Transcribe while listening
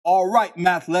All right,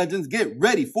 math legends, get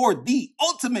ready for the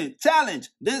ultimate challenge.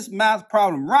 This math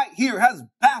problem right here has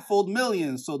baffled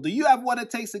millions. So do you have what it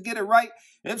takes to get it right?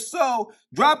 If so,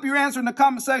 drop your answer in the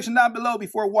comment section down below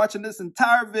before watching this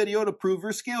entire video to prove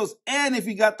your skills. And if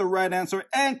you got the right answer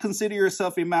and consider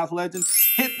yourself a math legend,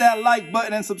 hit that like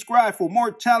button and subscribe for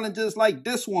more challenges like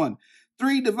this one.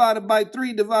 3 divided by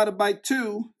 3 divided by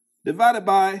 2 divided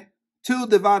by 2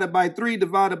 divided by 3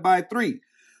 divided by 3.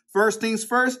 First things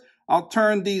first, I'll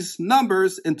turn these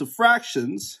numbers into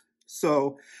fractions.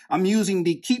 So I'm using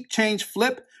the keep change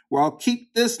flip, where I'll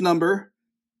keep this number,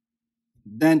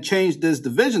 then change this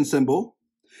division symbol,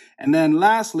 and then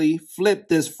lastly, flip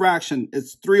this fraction.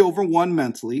 It's 3 over 1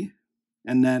 mentally,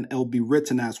 and then it'll be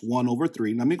written as 1 over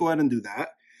 3. Let me go ahead and do that.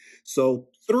 So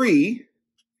 3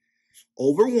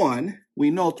 over 1, we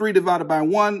know 3 divided by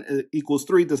 1 equals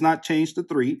 3, does not change to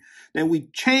 3. Then we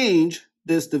change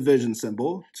this division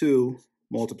symbol to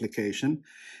multiplication.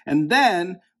 And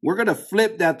then we're going to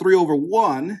flip that 3 over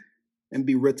 1 and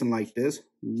be written like this,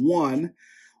 1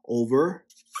 over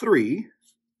 3.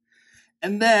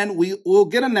 And then we'll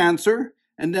get an answer,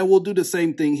 and then we'll do the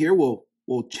same thing here. We'll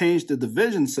change the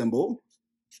division symbol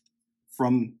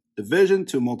from division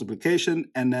to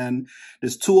multiplication, and then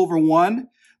this 2 over 1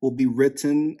 will be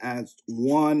written as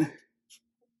 1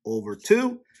 over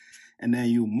 2. And then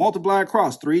you multiply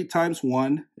across. 3 times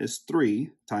 1 is 3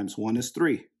 times 1 is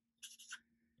 3.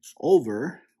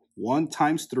 Over 1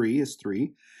 times 3 is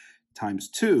 3 times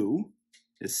 2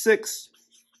 is 6.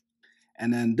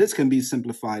 And then this can be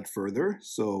simplified further.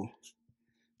 So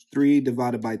 3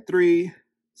 divided by 3,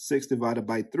 6 divided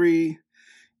by 3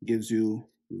 gives you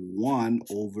 1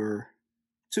 over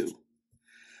 2.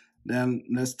 Then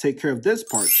let's take care of this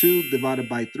part. 2 divided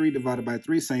by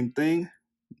 3, same thing.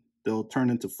 They'll turn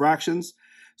into fractions.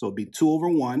 So it'll be 2 over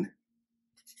 1,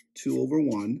 2 over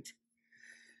 1.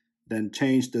 Then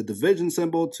change the division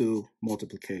symbol to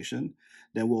multiplication.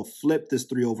 Then we'll flip this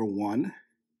 3 over 1.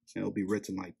 It'll be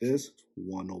written like this,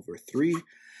 1 over 3.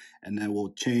 And then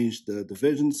we'll change the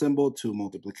division symbol to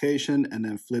multiplication, and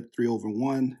then flip 3 over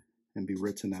 1 and be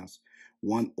written as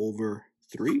 1 over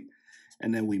 3.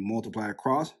 And then we multiply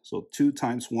across. So 2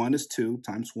 times 1 is 2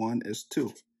 times 1 is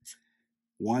 2.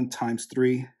 1 times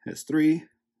 3 is 3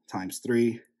 times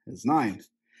 3 is 9.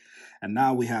 And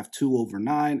now we have 2 over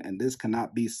 9, and this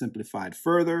cannot be simplified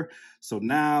further. So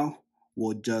now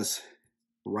we'll just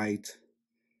write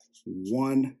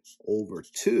 1 over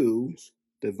 2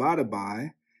 divided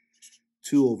by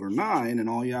 2 over 9. And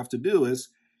all you have to do is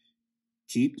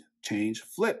keep, change,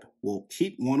 flip. We'll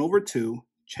keep 1 over 2,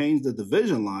 change the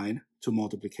division line to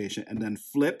multiplication, and then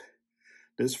flip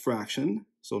this fraction.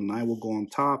 So 9 will go on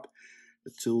top. The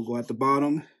 2 will go at the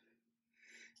bottom,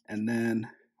 and then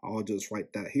I'll just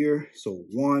write that here. So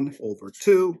 1 over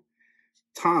 2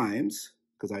 times,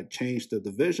 because I changed the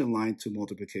division line to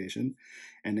multiplication,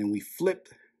 and then we flip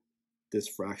this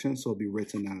fraction, so it'll be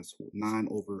written as 9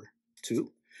 over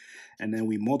 2. And then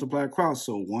we multiply across,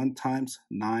 so 1 times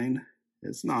 9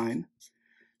 is 9.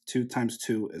 2 times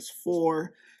 2 is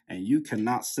 4. And you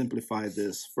cannot simplify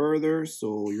this further,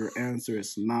 so your answer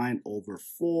is 9 over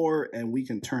 4, and we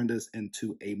can turn this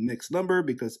into a mixed number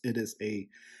because it is a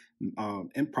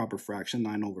improper fraction,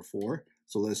 9 over 4.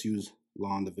 So let's use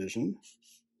long division.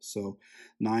 So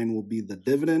 9 will be the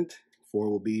dividend, 4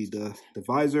 will be the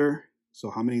divisor. So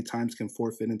how many times can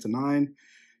 4 fit into 9?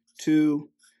 2.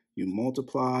 You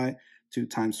multiply. 2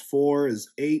 times 4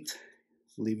 is 8,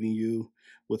 leaving you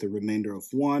with a remainder of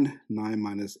 1. 9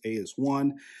 minus 8 is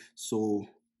 1. So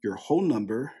your whole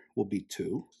number will be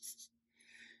 2.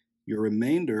 Your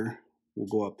remainder will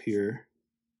go up here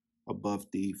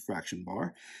above the fraction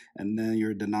bar. And then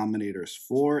your denominator is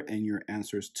 4, and your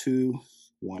answer is 2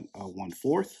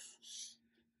 1/4.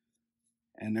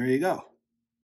 And there you go.